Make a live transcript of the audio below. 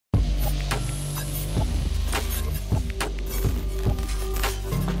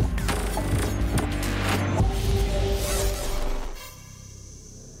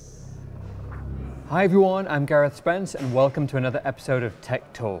Hi everyone, I'm Gareth Spence and welcome to another episode of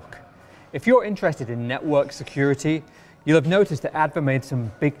Tech Talk. If you're interested in network security, you'll have noticed that Adva made some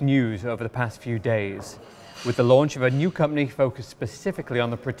big news over the past few days with the launch of a new company focused specifically on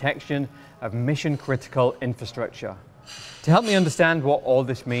the protection of mission-critical infrastructure. To help me understand what all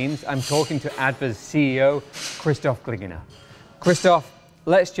this means, I'm talking to Adva's CEO, Christoph Glingener. Christoph,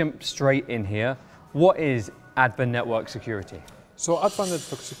 let's jump straight in here. What is Adva Network Security? So Adva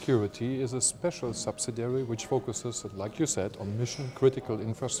Network Security is a special subsidiary which focuses, like you said, on mission-critical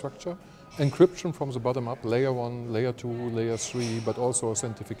infrastructure, encryption from the bottom up, layer 1, layer 2, layer 3, but also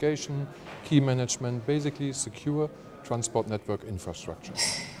authentication, key management, basically secure transport network infrastructure.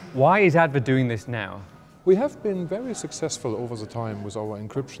 Why is Adva doing this now? We have been very successful over the time with our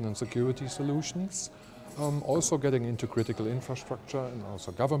encryption and security solutions, also getting into critical infrastructure and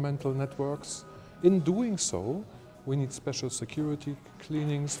also governmental networks. In doing so, we need special security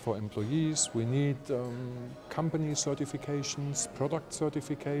cleanings for employees, we need company certifications, product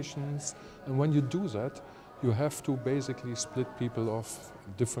certifications, and when you do that, you have to basically split people off,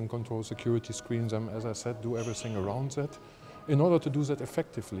 different control security screens, and as I said, do everything around that. In order to do that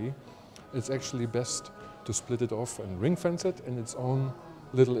effectively, it's actually best to split it off and ring-fence it in its own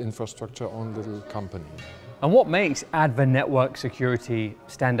little infrastructure, own little company. And what makes Adva Network Security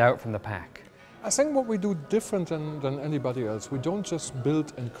stand out from the pack? I think what we do different than anybody else, we don't just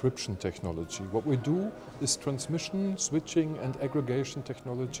build encryption technology. What we do is transmission, switching and aggregation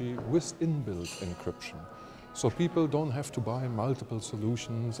technology with inbuilt encryption. So people don't have to buy multiple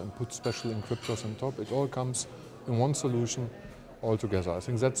solutions and put special encryptors on top. It all comes in one solution altogether. I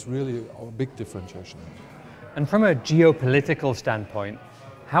think that's really our big differentiation. And from a geopolitical standpoint,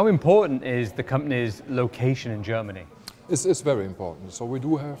 how important is the company's location in Germany? It's very important. So we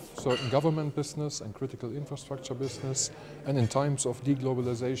do have certain government business and critical infrastructure business, and in times of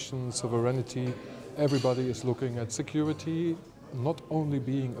deglobalization, sovereignty, everybody is looking at security not only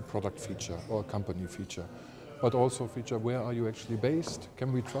being a product feature or a company feature, but also a feature, where are you actually based?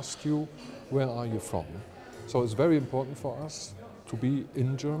 Can we trust you? Where are you from? So it's very important for us to be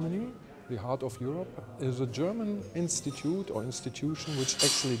in Germany. The heart of Europe is a German institute or institution which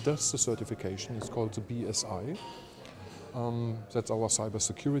actually does the certification. It's called the BSI. That's our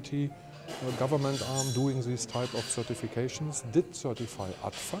cybersecurity government arm doing these type of certifications. Did certify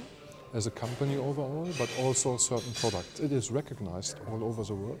Adva as a company overall, but also certain products. It is recognized all over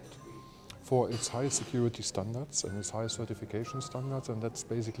the world for its high security standards and its high certification standards, and that's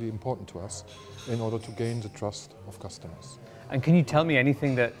basically important to us in order to gain the trust of customers. And can you tell me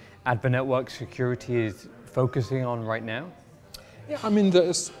anything that Adva Network Security is focusing on right now? Yeah, I mean, there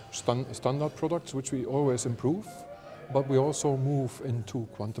is standard products which we always improve, but we also move into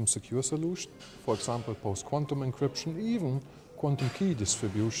quantum secure solutions, for example, post-quantum encryption, even quantum key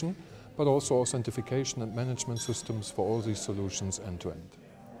distribution, but also authentication and management systems for all these solutions end-to-end.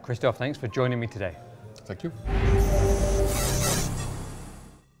 Christoph, thanks for joining me today. Thank you.